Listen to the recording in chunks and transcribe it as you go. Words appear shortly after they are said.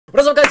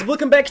guys,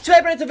 welcome back to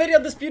a brand new video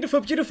on this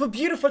beautiful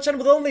channel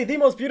with only the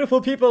most beautiful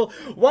people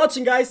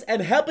watching, guys,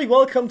 and happy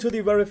welcome to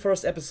the very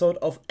first episode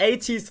of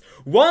ATEEZ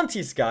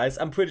WANTEEZ, guys.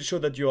 I'm pretty sure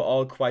that you're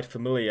all quite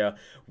familiar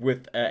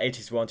with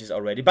ATEEZ WANTEEZ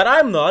already, but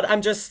I'm not.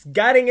 I'm just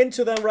getting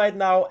into them right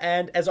now,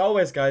 and as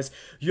always, guys,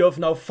 you have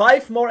now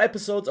 5 more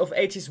episodes of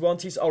ATEEZ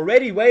WANTEEZ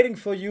already waiting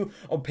for you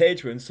on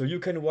Patreon, so you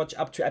can watch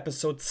up to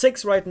episode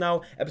 6 right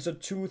now.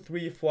 Episode 2,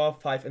 3, 4,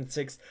 5, and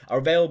 6 are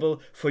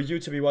available for you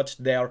to be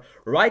watched there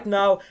right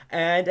now.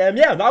 And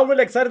yeah, now I'm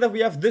really excited that we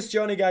have this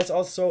journey, guys.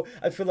 Also,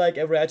 I feel like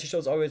a reality show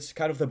is always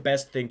kind of the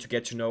best thing to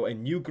get to know a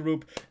new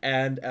group,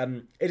 and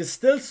it is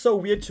still so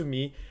weird to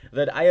me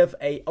that I have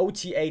a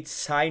OTA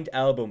signed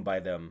album by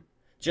them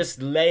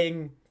just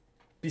laying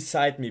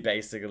beside me,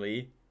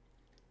 basically.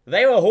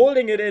 They were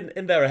holding it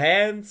in their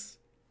hands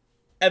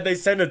and they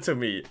sent it to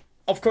me.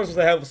 Of course with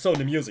the help of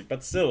Sony Music,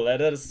 but still,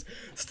 that is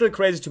still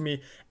crazy to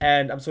me,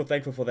 and I'm so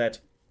thankful for that.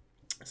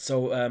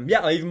 So yeah,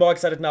 I'm even more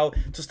excited now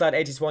to start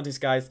ATEEZ WANTEEZ,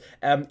 guys.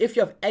 If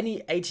you have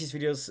any ATEEZ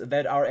videos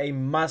that are a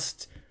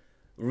must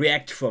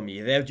react for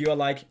me, that you're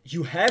like,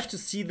 you have to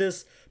see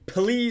this,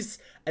 please,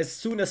 as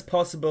soon as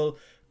possible,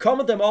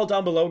 comment them all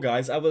down below,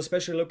 guys. I will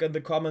especially look in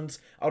the comments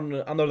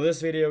under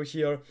this video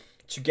here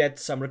to get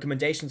some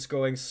recommendations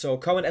going. So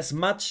comment as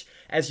much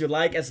as you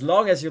like, as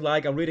long as you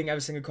like. I'm reading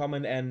every single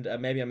comment, and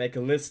maybe I make a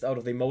list out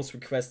of the most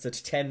requested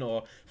 10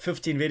 or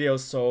 15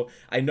 videos, so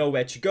I know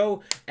where to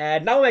go.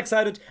 And now I'm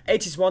excited.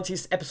 ATEEZ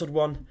WANTEEZ episode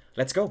 1.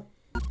 Let's go.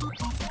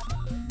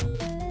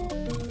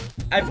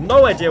 I have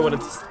no idea what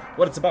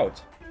it's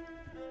about.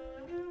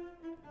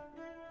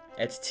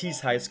 At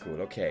ATEEZ High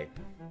School, okay.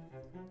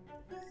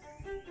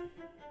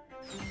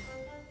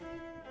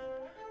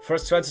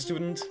 First transfer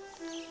student.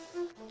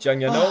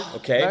 Jungyano,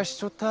 okay. 날씨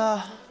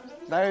좋다.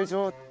 날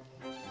좋.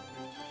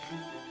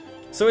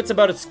 So it's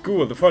about a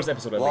school. The first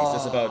episode, at least,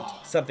 is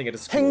about something at a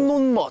school.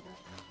 행논멋.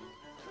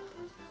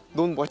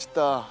 넌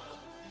멋있다.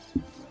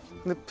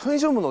 근데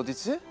편의점은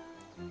어디지?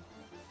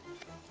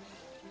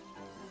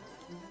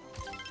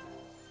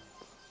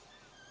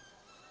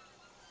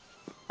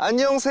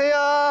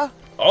 안녕하세요.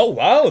 Oh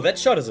wow, that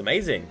shot is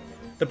amazing.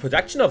 The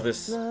production of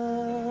this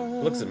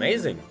looks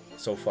amazing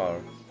so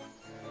far.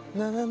 I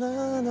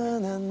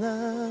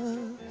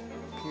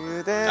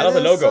love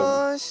the logo.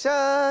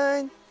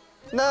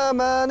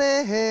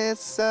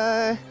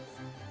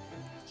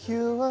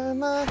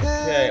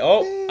 Okay,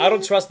 oh, I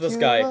don't trust this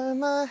guy.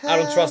 I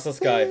don't trust this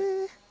guy.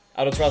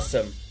 I don't trust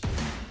him.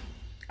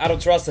 I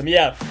don't trust him,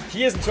 yeah.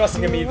 He isn't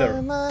trusting him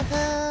either.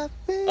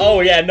 Oh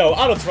yeah, no,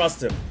 I don't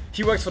trust him.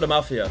 He works for the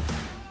mafia.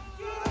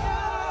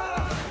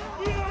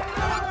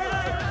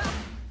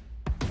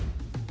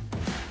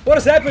 What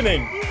is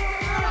happening?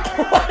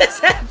 What is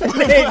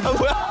happening?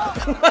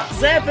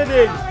 What's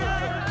happening?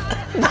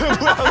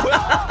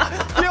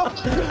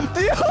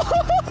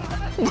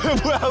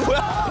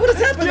 What is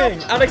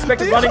happening?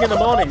 Unexpected running in the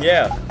morning,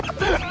 yeah.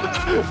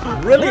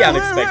 Really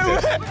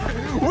unexpected.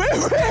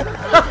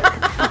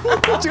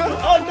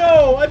 Oh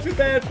no, I feel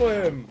bad for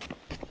him.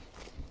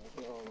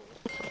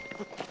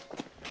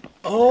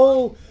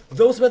 Oh,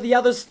 those were the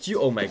others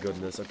too. Oh my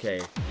goodness,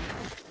 okay.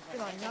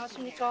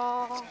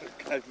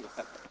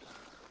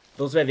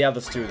 Those were the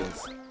other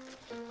students.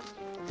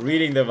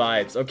 Reading the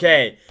vibes.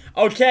 Okay.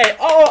 Okay.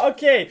 Oh,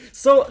 okay.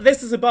 So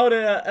this is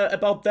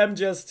about them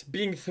just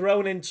being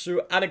thrown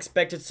into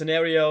unexpected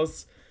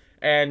scenarios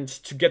and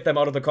to get them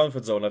out of the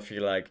comfort zone, I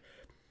feel like.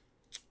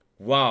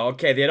 Wow.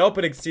 Okay. The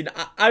opening scene.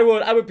 I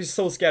would be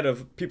so scared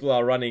if people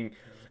are running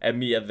at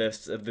me at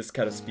this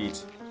kind of speed.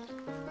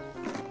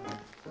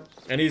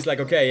 And he's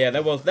like, okay, yeah,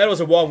 that was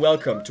a warm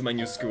welcome to my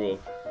new school.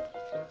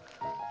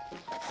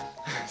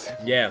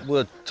 Yeah.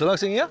 뭐야,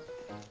 전학생이야?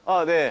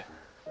 아, 네.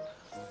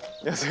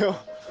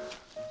 안녕하세요.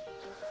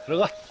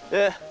 들어가.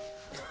 예.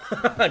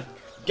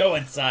 Go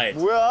inside.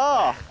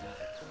 뭐야?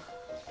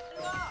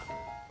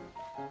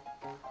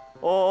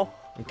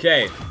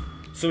 Okay,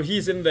 so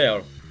he's in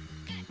there.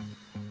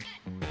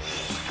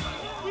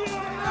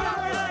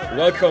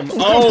 Welcome.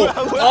 Oh,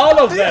 all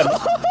of them.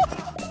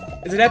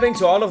 Is it happening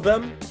to all of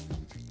them?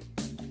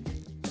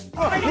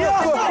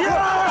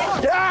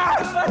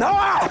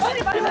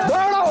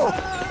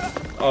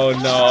 Oh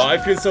no, I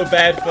feel so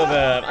bad for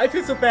them. I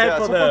feel so bad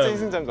for 첫 번째 them.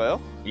 희생자인가요?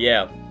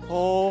 Yeah.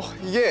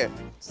 이게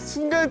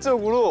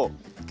순간적으로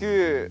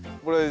그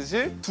뭐라 해야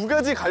되지? 두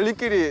가지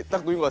갈림길이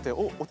딱 놓인 것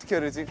같아요. 어떻게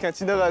해야 되지? 그냥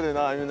지나가야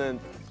되나 아니면은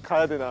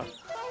가야 되나?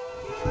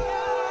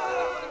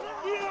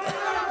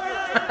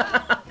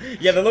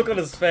 Yeah, the look on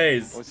his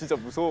face. 진짜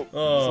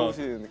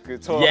무서우신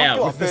저 Yeah,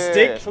 학교 with the 앞에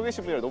stick? 서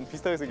계신 분이랑 너무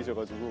비슷하게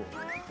생기셔가지고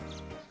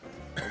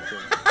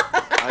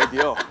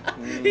아이디어.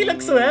 He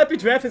looks so happy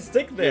to have his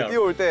stick there.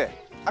 뛰어올 때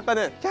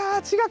아까는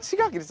야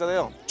치각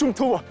이랬잖아요. 좀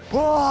더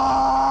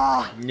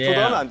와. Yeah.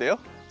 저도 하면 안 돼요?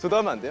 저도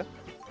하면 안 돼요?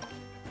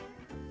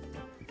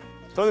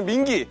 저는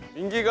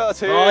민기가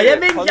제일 yeah,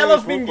 Mingi. I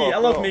love 반응이 좋을 것 Mingi. I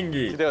같고요. love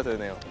Mingi. 기대가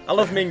되네요. I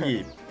love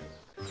Mingi.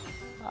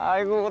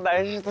 아이고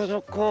날씨도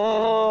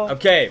좋고.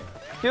 Okay.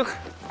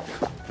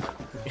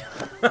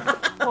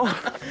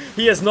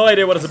 He has no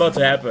idea what is about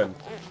to happen.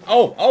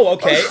 Oh,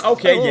 okay,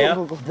 yeah.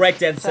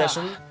 Breakdance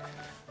session.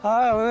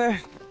 아 오늘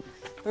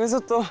여기서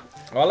또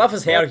Oh, I love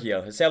his hair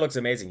here. His hair looks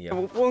amazing here.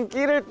 못 본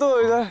끼를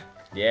또 이걸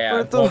Yeah,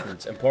 오늘 또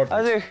important.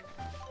 아직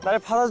날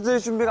받아줄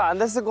준비가 안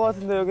됐을 것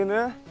같은데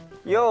여기는.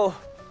 Yo,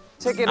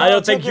 check it out. I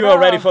don't think you are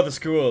ready for the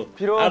school.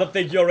 비록 I don't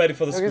think you are ready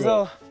for the school.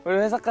 여기서 우리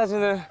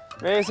회사까지는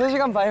매일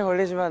 3시간 반이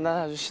걸리지만 난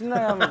아주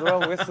신나게 한번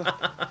놀아보겠어.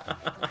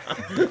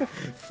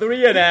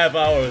 3.5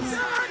 hours.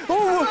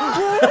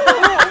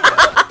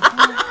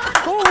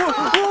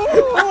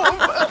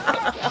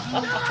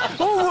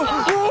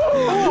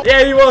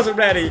 Yeah, he wasn't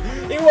ready.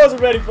 He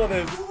wasn't ready for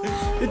this.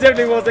 He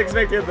definitely wasn't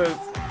expecting this.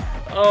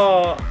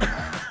 Oh.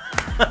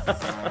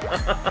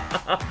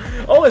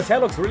 Oh, his hair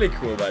looks really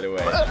cool, by the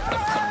way.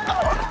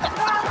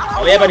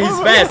 Oh yeah, but he's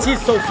fast.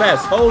 He's so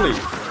fast. Holy.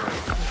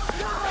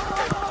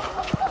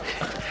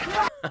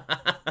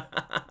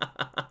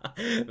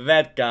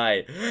 That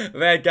guy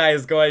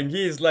is going.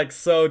 He's like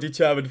so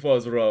determined for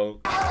his role.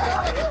 5,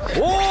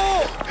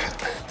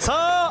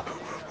 4,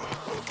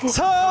 3, 2,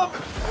 1.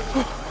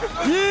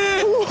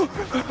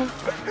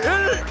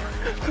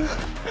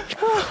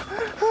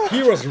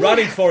 He was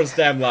running for his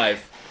damn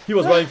life. He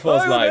was running for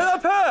his 아이고, 맨 life.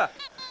 앞에.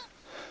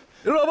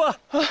 일로 와봐.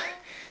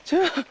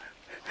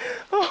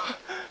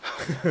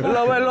 일로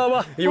와봐, 일로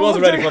와봐. He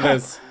wasn't ready for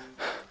this.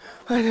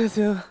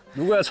 안녕하세요.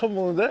 누구야, 처음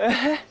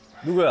보는데?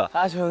 누구야?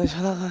 아, 저 오늘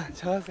전학한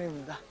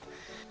전학생입니다.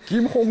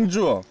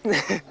 김홍주.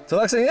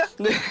 전학생이야?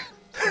 네.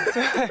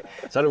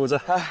 잘해보자.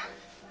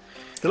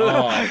 들어가.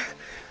 Oh.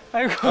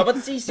 아이고. Oh, but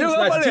he seems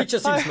nice. The teacher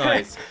seems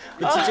nice.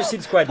 The teacher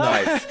seems quite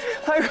nice.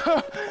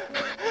 아이고.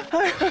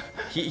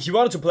 He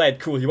wanted to play it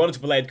cool. He wanted to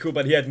play it cool,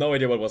 but he had no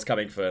idea what was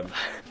coming for him.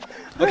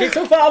 Okay,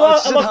 so far I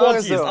love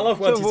WANTEEZ. I love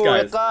WANTEEZ,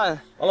 guys. I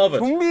love it.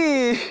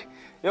 좀비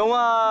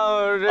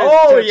영화를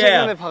Oh 최근에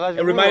yeah.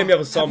 봐가지고 It reminded me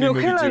of a zombie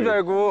movie 큰일 난줄 too.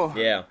 알고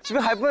Yeah. 집에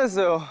갈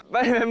뻔했어요.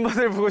 빨리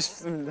멤버들 보고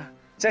싶습니다.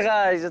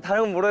 제가 이제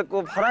다른 건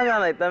모르겠고 바람이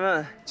하나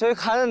있다면 저희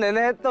가는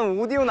내내 했던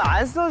오디오는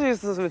안 써져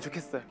있었으면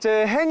좋겠어요.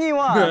 제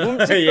행위와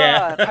몸짓과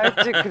Yeah.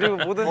 발짓 그리고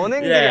모든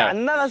언행들이 Yeah.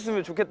 안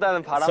나갔으면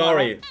좋겠다는 바람.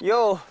 Sorry.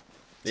 Yo,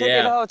 check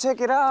it Yeah. out,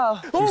 check it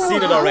out. We've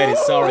seen it already.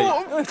 Sorry.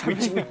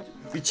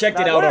 We checked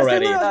it out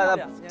already.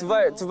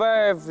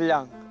 두발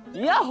분량.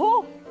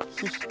 야호!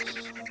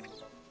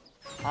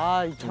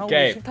 아, 이 전화 오기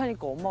오케이.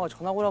 싫다니까 엄마가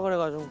전화 오라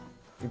그래가지고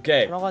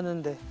Okay. 전화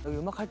갔는데 여기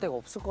음악 할 데가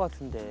없을 것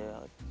같은데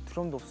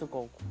드럼도 없을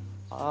것 같고.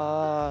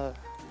 아,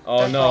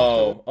 Oh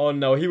no. Oh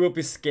no. He will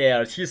be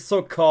scared. He's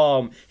so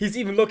calm. He's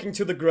even looking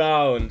to the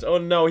ground. Oh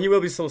no. He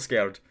will be so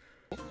scared.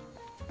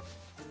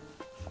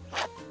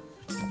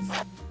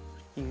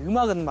 이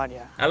음악은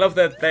말이야. I love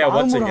that they are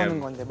watching 마음으로 하는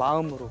him. 건데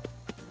마음으로.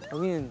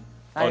 여기는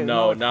나의 Oh,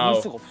 no, 음악을 no.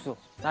 담을 수가 없어.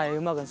 나의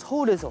음악은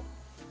서울에서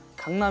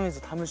강남에서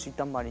담을 수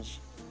있단 말이지.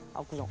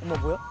 압구정. 엄마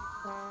뭐야?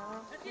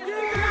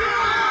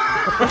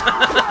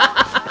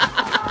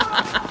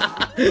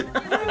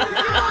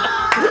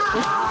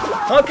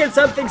 How can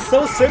something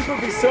so simple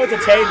be so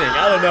entertaining?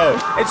 I don't know.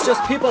 It's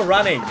just people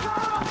running,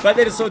 but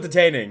it is so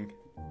entertaining.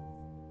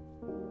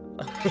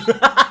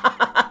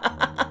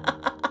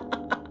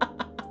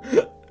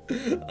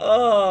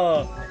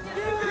 Oh.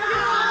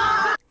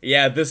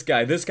 Yeah, this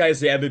guy is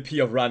the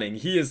MVP of running.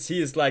 He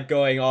is like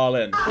going all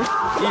in.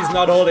 He's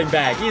not holding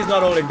back. He's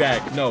not holding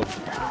back. No.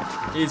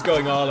 He's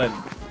going all in.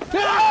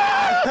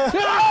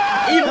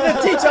 Even the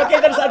teacher, okay,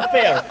 that is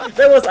unfair.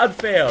 That was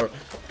unfair.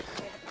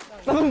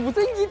 나 너무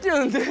못생기게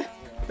뛰었는데.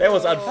 That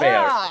was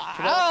unfair.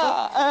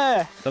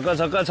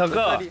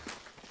 잠깐.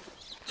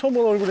 처음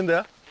보는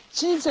얼굴인데?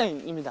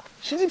 신입생입니다.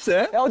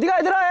 신입생? 야, 어디가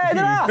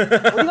얘들아?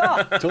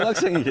 어디가?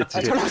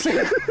 전학생이겠지. 전학생.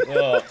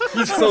 Oh,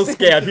 he's so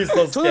scared. He's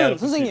so scared. 저는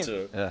선생님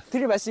teacher.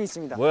 드릴 말씀이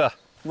있습니다. 뭐야?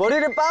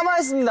 머리를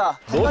빠마했습니다.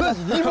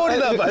 너는 이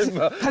머리다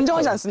말마.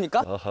 단정하지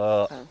않습니까?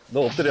 아하,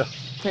 너 엎드려.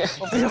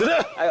 엎드려.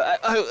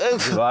 아유.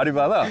 말이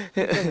많아.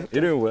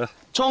 이름이 뭐야?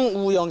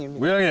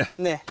 정우영입니다. 우영이.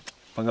 네.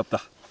 반갑다.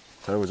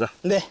 잘해보자.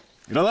 네.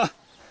 일어나.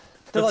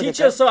 The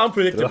teacher is so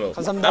unpredictable.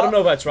 감사합니다. I don't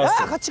know if I trust 야,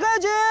 him. 같이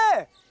가야지.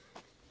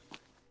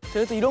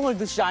 제가 또 이런 걸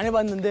진짜 안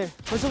해봤는데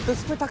벌써부터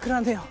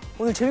스펙타클하네요.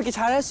 오늘 재밌게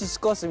잘 할 수 있을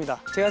것 같습니다.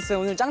 제가 봤을 때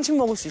오늘 짱칭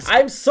먹을 수 있어요.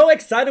 I'm so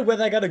excited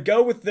whether I gotta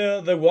go with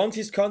the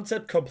WANTEEZ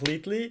concept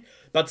completely.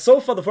 But so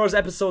far the first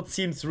episode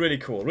seems really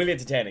cool, really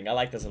entertaining. I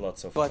like this a lot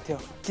so far. 것 같아요.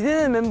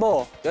 기대되는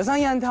멤버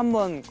여상이한테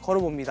한번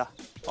걸어봅니다.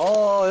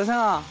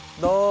 여상아,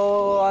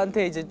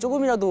 너한테 이제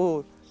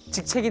조금이라도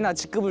직책이나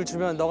직급을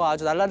주면 너가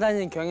아주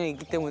날아다니는 경향이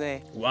있기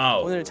때문에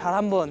Wow. 오늘 잘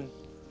한번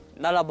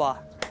날아봐.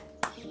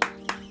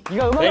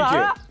 네가 음악을 Thank you.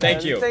 알아?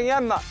 Thank you. 땡이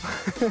한 마.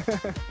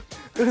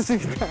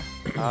 그렇습니다.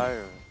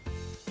 아유.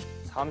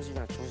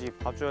 3시나 2시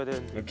밥 줘야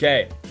되는데.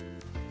 Okay.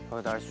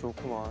 날씨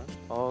좋구만.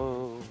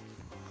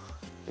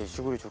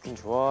 시골이 좋긴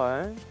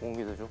좋아.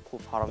 공기도 좋고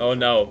바람도 Oh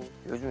no. 좋고.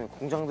 요즘에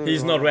공장들이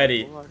He's not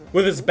ready.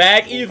 With his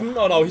bag even?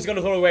 Oh no, he's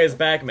gonna throw away his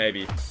bag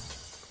maybe.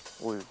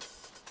 어휴.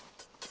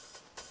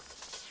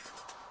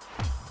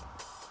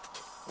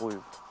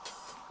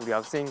 우리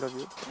학생인가요?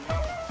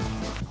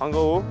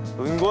 반가워.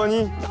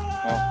 은권이.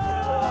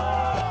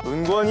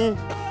 은권이.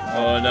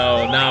 Oh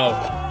no, now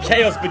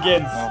chaos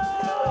begins.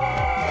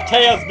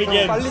 Chaos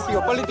begins. 빨리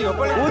뛰어.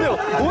 오디오.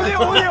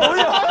 어디요?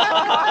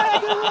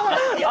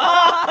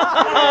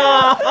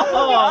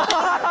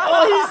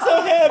 Oh, he's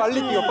so happy.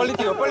 빨리 뛰어, 빨리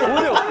뛰어, 빨리.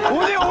 오디오.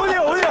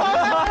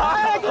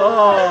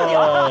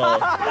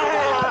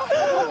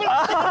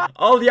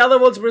 All the other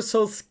ones were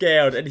so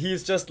scared, and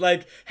he's just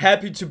like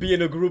happy to be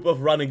in a group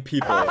of running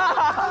people.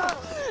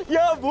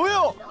 야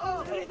뭐요?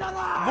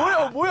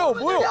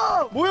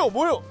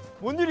 뭐요?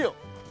 뭔 일이요?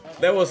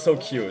 That was so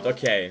cute.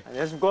 Okay.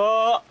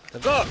 안녕하십니까.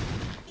 잠깐.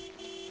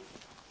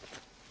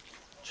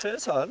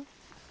 최선.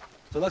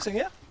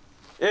 전학생이야?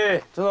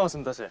 예, 전화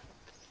왔습니다, 쌤.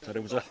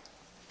 잘해보자.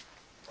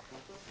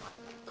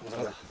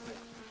 감사하다.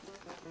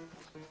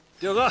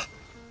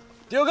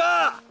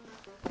 뛰어가.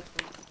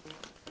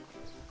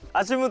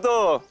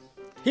 아침부터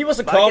He was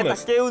the 막 이렇게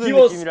calmest. 딱 깨우는 He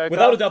was, 느낌이랄까?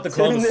 without a doubt, the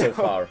calmest so 재밌네요.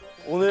 far.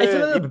 오늘 I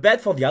feel a little bit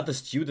bad for the other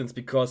students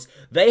because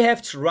they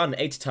have to run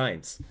 8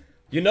 times.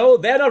 You know,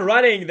 they're not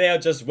running there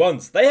just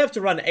once. They have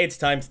to run 8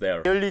 times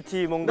there.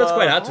 리얼리티 뭔가 That's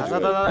quite hard to do.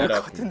 다다다다할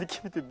Yeah. 것 같은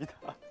느낌이 듭니다.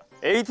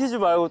 에이티즈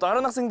말고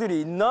다른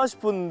학생들이 있나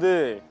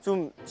싶었는데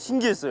좀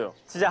신기했어요.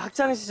 진짜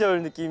학창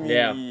시절 느낌이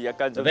Yeah.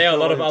 약간 좀 There are a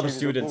lot of other 재밌었고.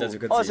 students, as you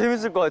can see.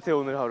 재밌을 것 같아요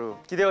오늘 하루.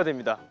 기대가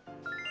됩니다.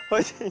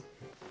 화이팅.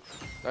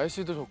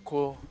 날씨도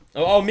좋고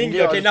Oh, Mingi.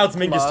 Okay, now it's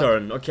Mingi's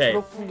turn. Okay.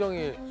 트럭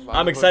풍경이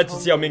I'm excited to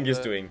see how Mingi is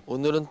doing.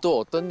 오늘은 또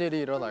어떤 일이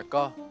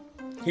일어날까?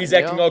 He's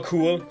acting all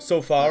cool so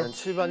far. 나는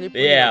 7반 1분이라고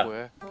Yeah.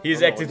 해. He's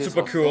너는 acting 어디서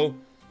super 왔어? cool.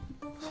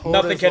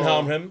 Nothing can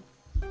harm him.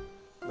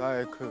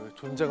 나의 그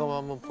존재감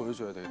한번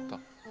보여줘야 되겠다.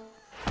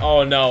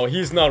 Oh no,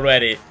 he's not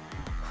ready.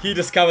 He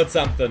discovered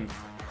something.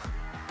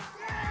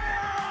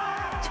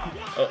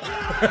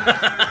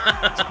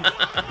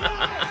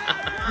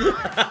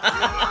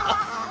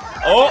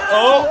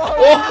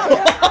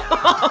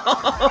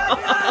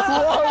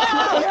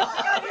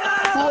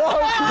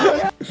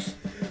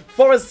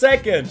 For a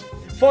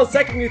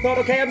second he thought,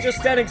 okay, I'm just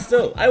standing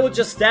still. I will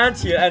just stand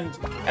here and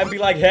be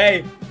like,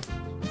 hey,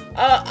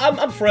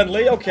 I'm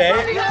friendly, okay.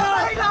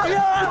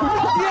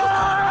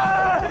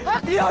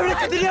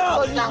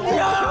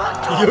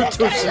 You're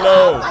too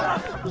slow.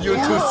 You're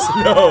too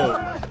slow.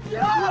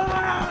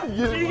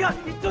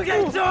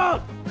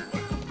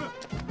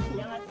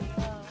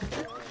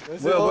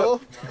 뭐야?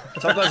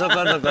 잠깐.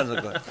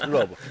 일로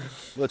와봐.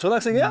 뭐야,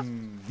 전학생이야?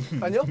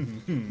 아니요?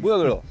 뭐야,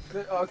 그럼?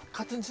 네,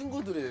 같은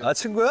친구들이에요. 아,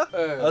 친구야?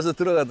 네. 알았어,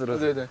 들어가.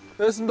 네네.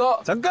 됐습니다.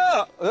 잠깐!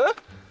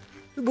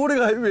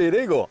 머리가 왜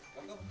이래, 이거?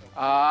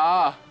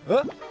 어?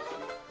 어?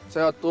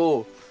 제가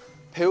또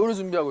배우를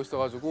준비하고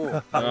있어가지고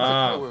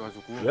연습하라고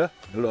해가지고. 그래?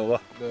 일로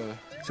와봐. 네.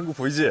 친구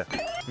보이지?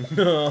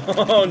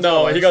 Oh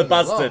no, he got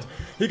busted.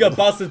 He got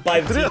busted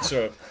by the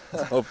teacher.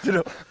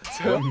 엎드려.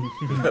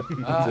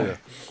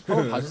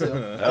 한번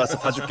봐주세요. 알았어,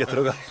 봐줄게.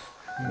 들어가.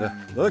 네.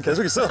 너는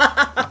계속 있어.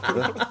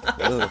 그래.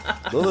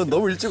 너는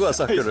너무 일찍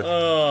왔어, 학교를.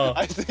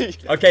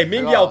 Okay,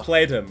 Mingi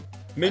outplayed him.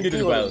 Mingi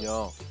did well.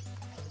 뛰거든요.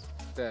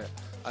 네.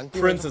 안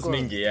뛰면 Princess 조금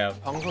Mingi, yeah.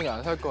 방송이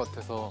안 살 것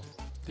같아서.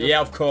 Yeah,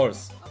 of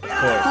course. Of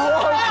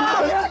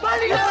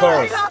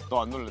course.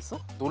 너 안 놀랬어?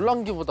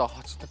 놀란기보다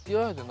진짜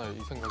뛰어야 되나 이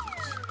생각이.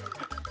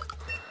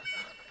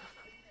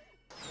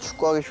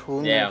 축구하기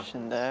좋은 Yeah.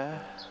 날씨인데.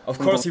 Of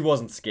course he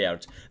wasn't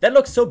scared. That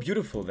looks so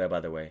beautiful there,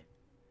 by the way.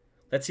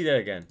 Let's see that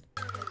again.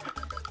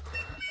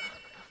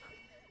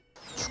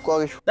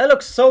 축구하기 That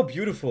looks so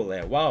beautiful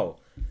there. Wow.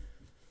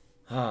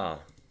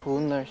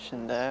 좋은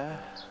날씨인데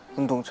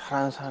운동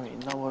잘하는 사람이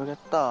있나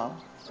모르겠다.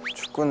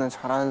 축구는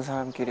잘하는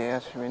사람끼리 해야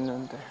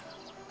재밌는데.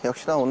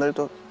 역시나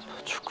오늘도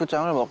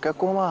축구장을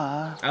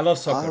먹겠구만. I love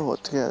soccer. 아유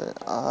어떻게 해야 돼.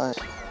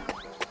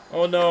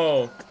 Oh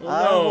no. Oh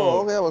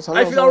아이고, no. 그냥 뭐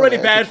I feel already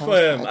설렁설렁 bad 이렇게 for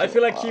him. I 잠시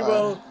feel like he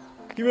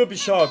will be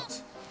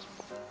shocked.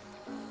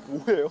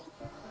 뭐예요?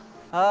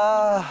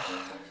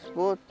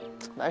 뭐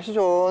날씨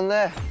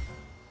좋은데.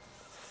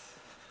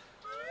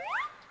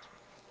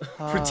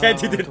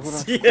 Pretend he didn't 누구랑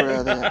see 축구를 해야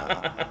it.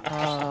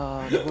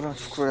 되냐. 누구랑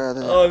축구를 해야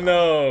되냐. Oh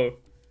no.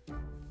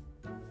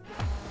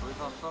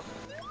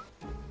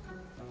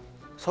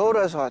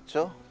 서울에서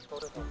왔죠.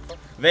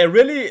 They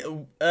really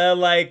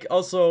like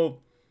also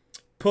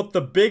put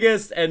the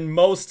biggest and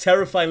most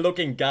terrifying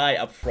looking guy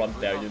up front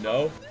there, you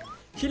know?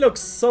 He looks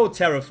so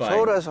terrifying.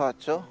 서울에서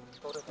왔죠.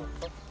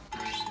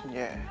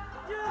 예.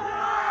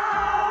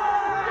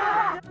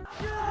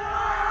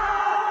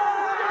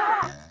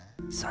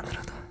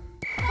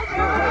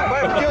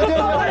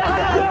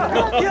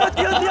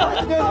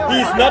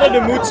 He's not in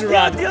the mood to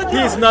run.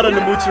 He's not in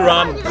the mood to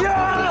run.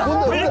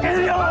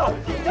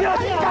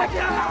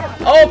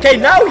 Okay,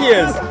 now he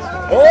is.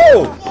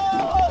 Oh!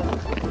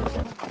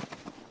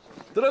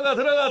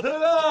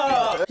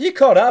 들어가. He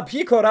caught up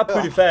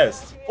pretty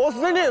fast.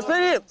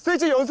 선생님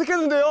제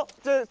염색했는데요?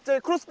 제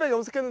크로스백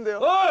염색했는데요?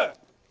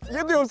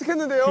 얘도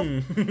염색했는데요?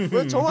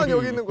 왜 저만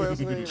여기 있는 거예요,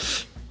 선생님?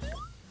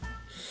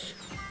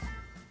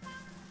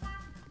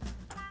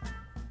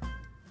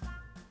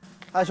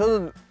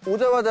 저는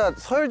오자마자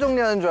서열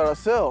정리하는 줄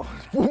알았어요.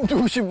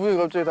 몸두시 분이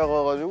갑자기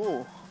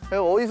다가와가지고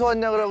내가 어디서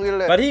왔냐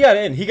그러길래 But he got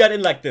in. He got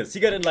in like this.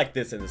 He got in like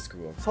this in the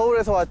school.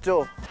 서울에서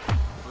왔죠.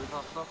 어디서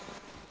왔어?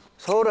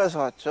 서울에서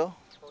왔죠.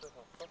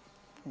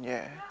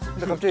 예.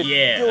 근데 갑자기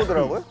Yeah.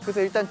 뛰어오더라고요.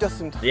 그래서 일단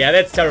뛰었습니다. Yeah,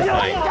 that's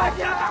terrifying.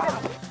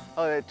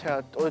 네,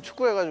 제가 어제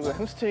축구해가지고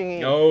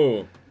햄스트링이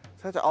Oh,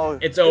 살짝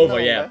it's over.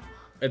 Yeah,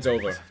 it's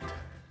over.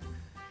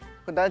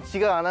 난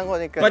지각 안 한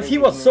거니까. But he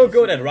was so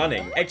good at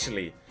running.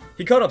 Actually,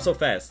 he caught up so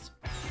fast.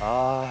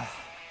 아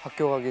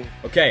학교 가기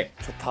Okay.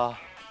 좋다.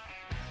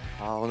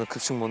 아 오늘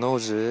급식 뭐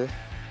나오지?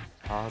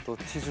 아 또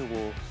티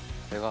주고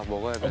내가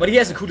먹어야 돼. Oh, but he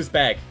has the coolest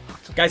bag.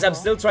 Guys, I'm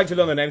still trying to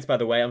learn the names, by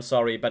the way. I'm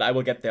sorry, but I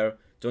will get there.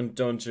 Don't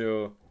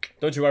you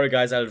worry,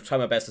 guys. I'll try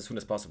my best as soon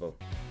as possible.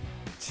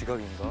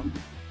 지각인가?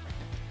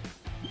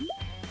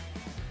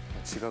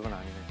 지각은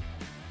아니네.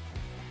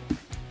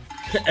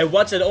 A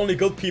watch that only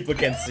good people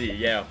can see.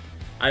 Yeah,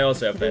 I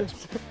also have that.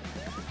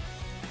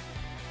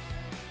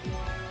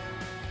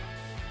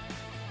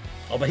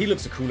 Oh, but he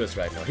looks the coolest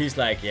right now. He's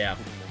like, yeah,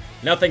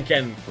 nothing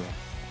can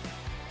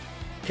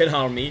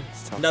harm me.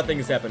 Nothing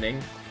is happening.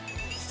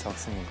 진짜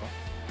학생인가?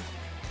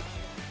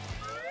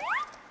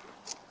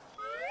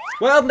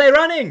 Why aren't they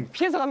running?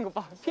 피해서 가는 거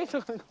봐. 피해서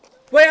가는 거.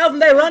 Why aren't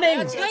they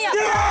running?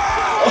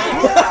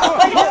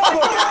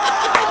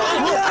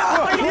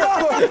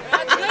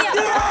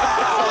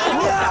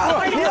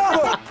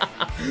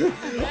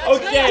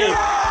 Okay,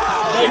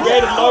 they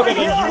waited longer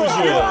than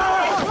usual.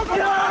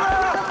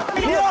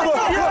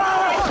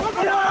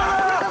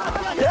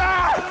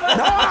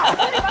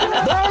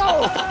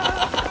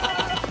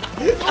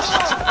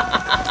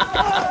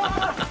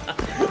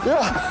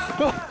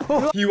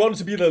 He wanted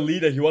to be the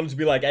leader. He wanted to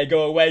be like, "Hey,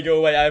 go away,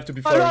 I have to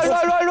be first."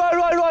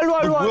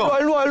 일로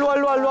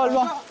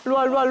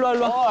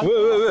와.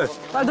 왜?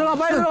 빨리 들어가,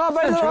 빨리 들어가,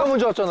 빨리 들어가. 제가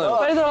먼저 왔잖아요.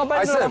 빨리 들어가,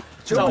 빨리 들어가.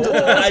 제가 먼저.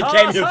 I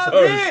came here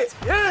first.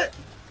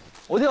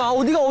 어디가?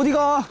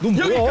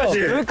 여기까지.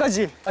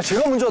 여기까지. 아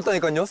제가 먼저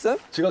왔다니까요, 쌤?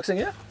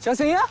 지각생이야?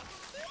 지학생이야?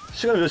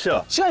 시간 몇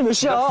시야? 시간이 몇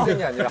시야?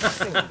 학생이 아니라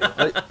학생인데.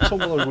 아니, 처음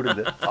본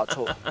얼굴인데. 아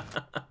저.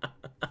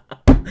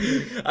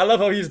 I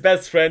love how he's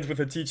best friends with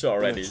the teacher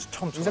already.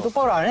 처음 인사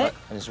똑바로 안 해?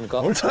 안녕하십니까?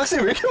 오늘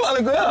학생 왜 이렇게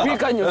많은 거야?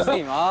 그러니까요,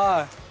 선생님.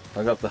 아.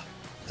 반갑다.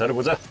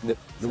 잘해보자. 네.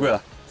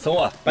 누구야?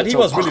 성화. But he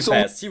was really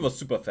fast. He was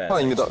super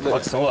fast. 입니다. 네.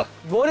 박성화.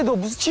 머리 너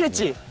무슨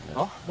칠했지?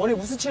 머리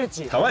무슨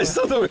칠했지? 가만히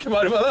있어도 왜 이렇게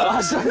말이 많아?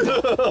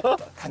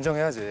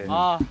 단정해야지.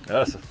 아.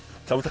 알았어.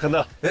 잘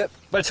부탁한다. 네.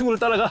 빨리 친구를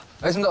따라가.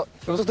 알겠습니다.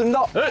 잘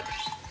부탁드립니다. 네.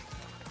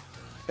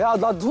 야,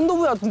 나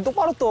손도부야. 눈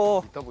똑바로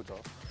떠. 이따 보자.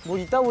 뭐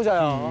이따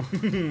보자야.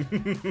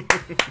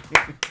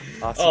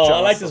 아 진짜. Oh, I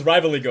like this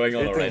rivalry going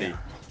on already.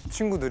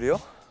 친구들이요?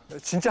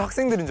 진짜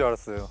학생들인 줄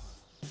알았어요.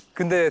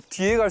 근데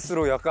뒤에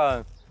갈수록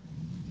약간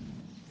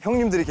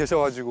형님들이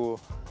계셔가지고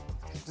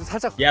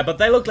살짝 Yeah, but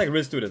they look like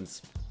real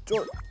students.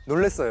 좀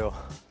놀랬어요.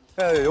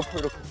 옆으로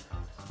이렇게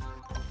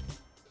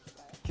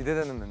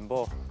기대되는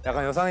멤버.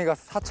 약간 여상이가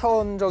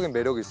 4차원적인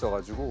매력이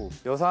있어가지고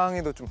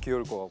여상이도 좀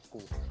귀여울 것 같고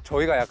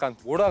저희가 약간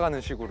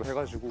몰아가는 식으로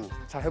해가지고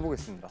잘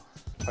해보겠습니다.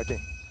 파이팅.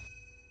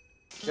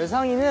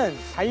 여상이는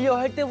달려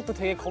할 때부터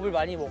되게 겁을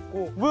많이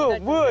먹고.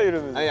 뭐야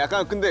이러면서. 아니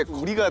약간 근데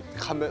우리가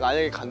가면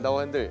만약에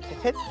간다고 했는데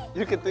헷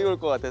이렇게 뛰어올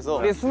것 같아서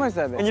우리 숨어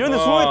있어야 돼. 이런 데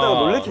숨어 있다가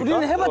놀래킬까?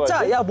 우리는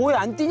해봤자 야 뭐야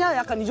안 뛰냐?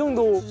 약간 이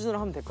정도 수준으로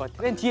하면 될 것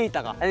같아. 맨 뒤에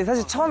있다가. 아니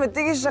사실 처음에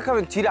뛰기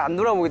시작하면 뒤를 안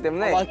돌아보기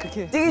때문에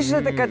그렇게. 뛰기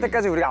시작할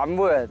때까지 우리가 안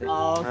보여야 돼.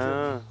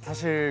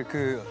 사실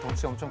그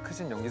덩치 엄청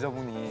크신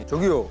연기자분이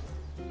저기요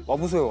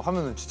와보세요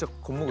하면은 진짜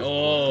겁먹었어.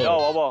 Oh.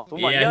 와봐.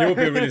 Yeah, he would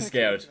be really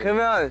scared.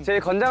 그러면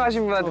제일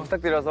건장하신 분한테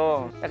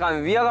부탁드려서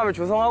약간 위화감을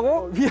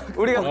조성하고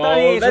우리가 Oh,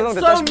 적당히 that's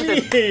조성됐다 so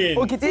싶을 때 mean.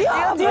 이렇게 뛰는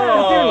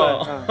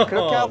거야.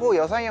 그렇게 하고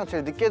여상이 형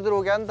제일 늦게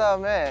들어오게 한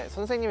다음에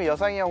선생님이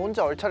여상이 형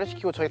혼자 얼차려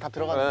시키고 저희 다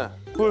들어가는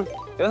거예요.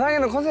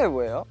 여상이는 컨셉이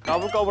뭐예요?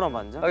 까불까불한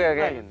만져?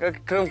 오케이.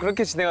 그럼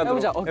그렇게 진행하도록.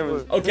 해보자.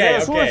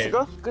 Okay, 숨어 okay.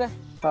 있을까? 그래.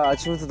 아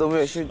아침부터 너무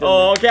열심히 뛰었네.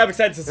 Oh, okay, I'm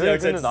excited to see. I'm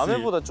excited 근데 to see.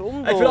 남해보다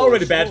좀 더 I feel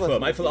already bad for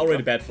him. I feel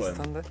already bad for him.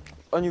 비슷한데?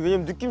 아니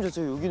왜냐면 느낌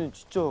자체가 여기는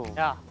진짜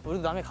야,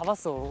 우리도 남해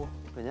가봤어.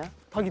 그냥?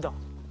 닭이다.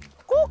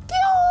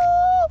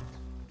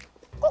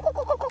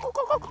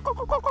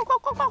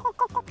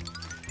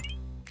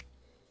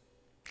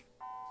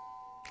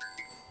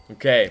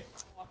 Okay.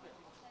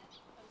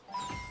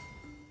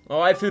 Oh,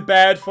 I feel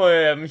bad for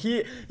him.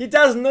 He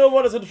doesn't know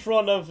what is in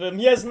front of him.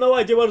 He has no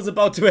idea what is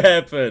about to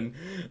happen.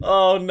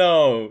 Oh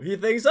no. He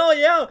thinks, oh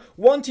yeah,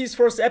 WANTEEZ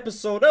first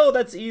episode. Oh,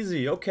 that's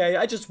easy. Okay,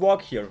 I just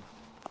walk here.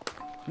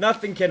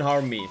 Nothing can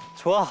harm me.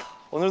 좋아.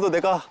 오늘도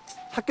내가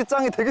학교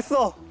짱이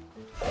되겠어.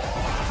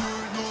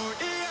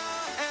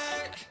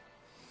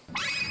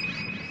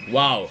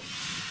 Wow.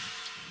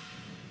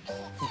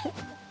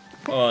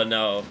 Oh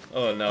no.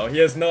 Oh no. He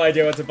has no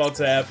idea what's about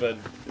to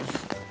happen.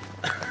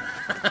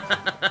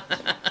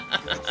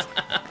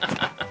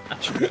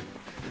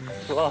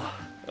 좋아.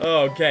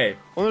 Oh, okay.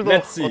 오늘도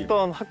Let's see.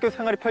 어떤 학교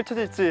생활이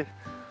펼쳐질지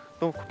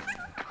너무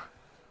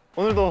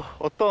오늘도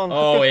어떤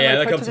Oh 학교 yeah,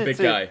 생활이 there comes a big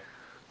펼쳐질지 guy.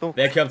 너무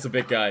There comes a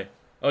big guy.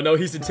 Oh no,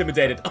 he's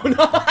intimidated. Oh no.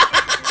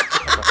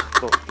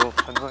 너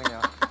반성이야.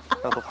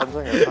 야, 너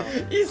반성이야.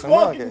 He's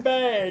walking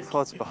back.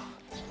 서하지 마.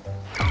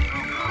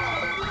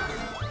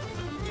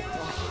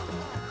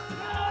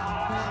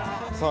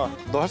 성아,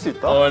 너 할 수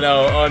있다. Oh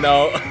no, oh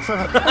no.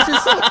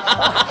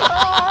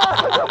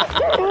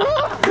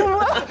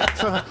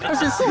 할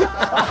수 있어.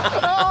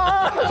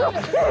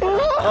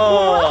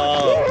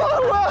 Oh.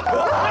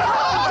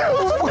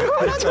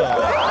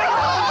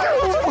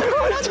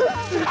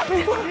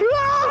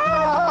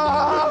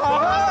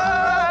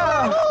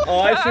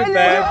 Oh, I feel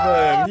bad for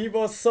him. He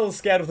was so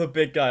scared of the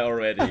big guy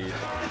already.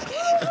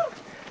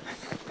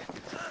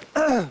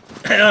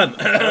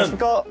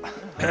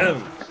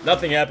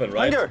 Nothing happened,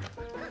 right? 한결.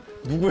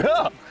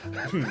 누구야?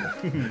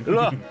 일로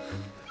와.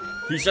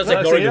 He's just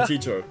ignoring the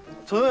teacher.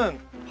 저는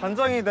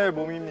반장이 될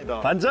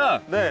몸입니다.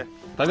 반장. 네.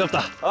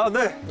 반갑다. 아,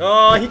 네.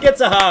 Oh, he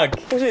gets a hug.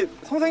 혹시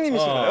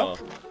선생님이신가요?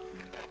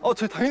 Oh.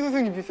 저희 담임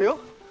선생님이세요?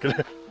 그래.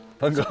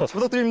 반가워. 잘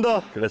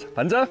부탁드립니다. 그래.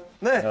 반장?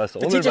 네. 알았어.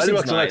 The 오늘 teacher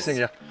마지막 seems nice.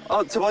 전학생이야.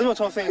 제 마지막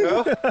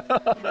전학생인가요?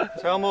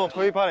 제가 한번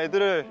저희 반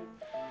애들을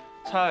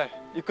잘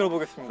이끌어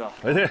보겠습니다.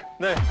 화이팅.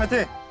 네,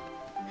 파이팅.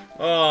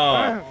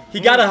 Oh, he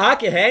got a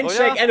hug, a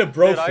handshake, and a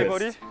bro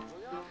fist.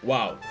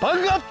 Wow.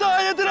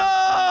 반갑다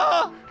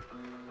얘들아.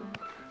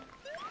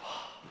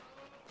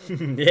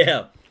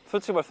 Yeah.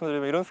 솔직히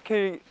말씀드리면 이런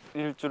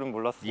스케일일 줄은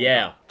몰랐어요.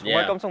 Yeah. 정말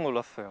Yeah. 깜짝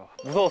놀랐어요.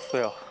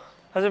 무서웠어요.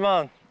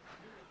 하지만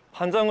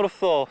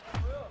반장으로서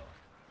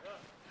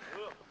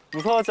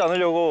무서워하지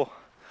않으려고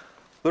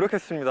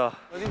노력했습니다.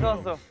 어디서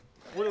왔어?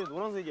 머리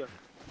노란색이야.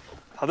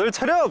 다들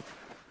차렷!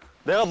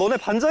 내가 너네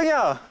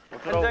반장이야.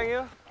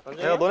 반장이요?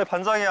 내가 너네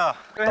반장이야.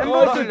 Oh,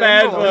 I feel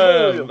bad for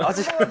him.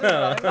 아직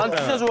난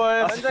진짜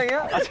좋아해.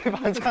 반장이야? 아직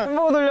반장.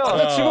 햄버거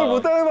돌려. 지구를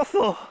못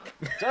당해봤어.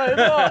 자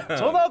얘들아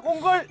전학 온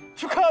걸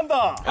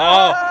축하한다.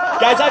 Oh,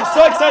 guys, I'm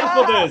so excited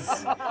for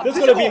this. This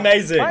is gonna be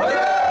amazing.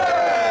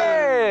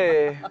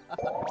 Hey.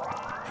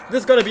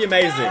 This is gonna be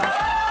amazing.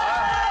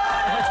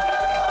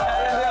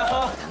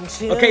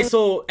 Okay,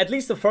 so at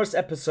least the first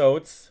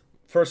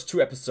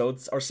two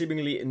episodes are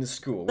seemingly in the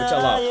school, which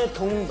I love.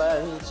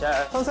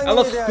 I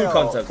love school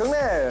concepts.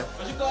 경례.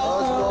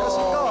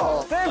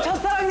 쌤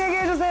첫사랑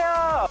얘기해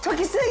주세요. 저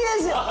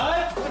키스해야지.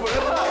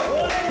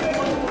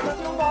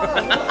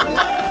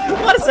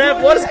 What is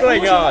that? What is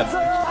going on?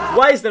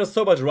 Why is there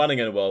so much running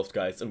involved,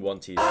 guys, in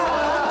WANTEEZ?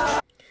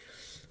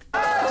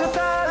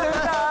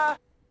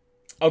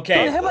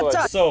 Okay,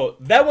 so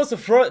that was the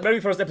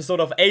very first episode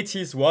of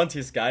ATEEZ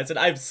WANTEEZ, guys, and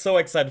I'm so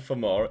excited for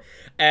more.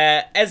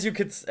 As you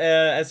can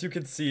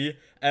see,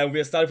 we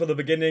are starting from the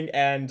beginning,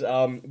 and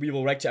we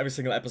will react to every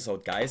single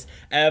episode, guys.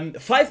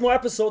 5 more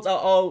episodes are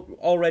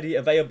already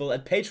available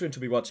at Patreon to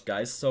be watched,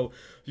 guys. So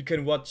you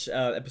can watch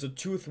episode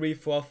 2, 3,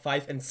 4,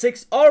 5, and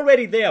 6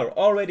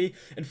 already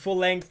in full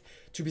length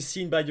to be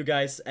seen by you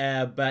guys.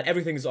 But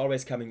everything is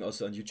always coming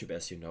also on YouTube,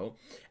 as you know.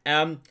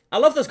 I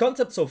love this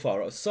concept so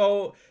far.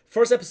 So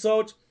first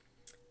episode,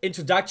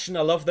 introduction.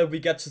 I love that we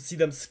get to see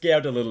them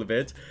scared a little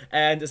bit.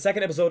 And the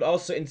second episode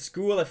also in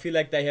school. I feel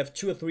like they have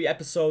 2 or 3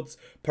 episodes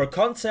per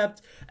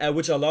concept,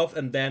 which I love.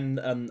 And then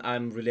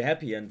I'm really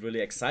happy and really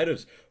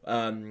excited,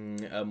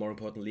 more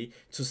importantly,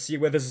 to see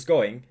where this is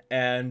going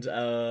and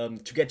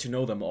to get to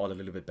know them all a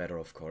little bit better,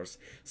 of course.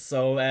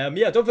 So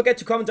yeah, don't forget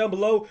to comment down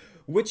below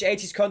which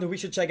ATEEZ content we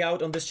should check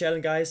out on this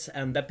channel, guys.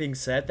 And that being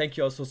said, thank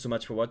you all so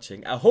much for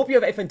watching. I hope you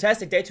have a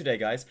fantastic day today,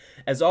 guys.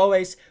 As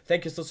always,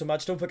 thank you so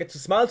much. Don't forget to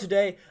smile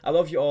today. I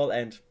love you all,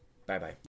 and bye bye.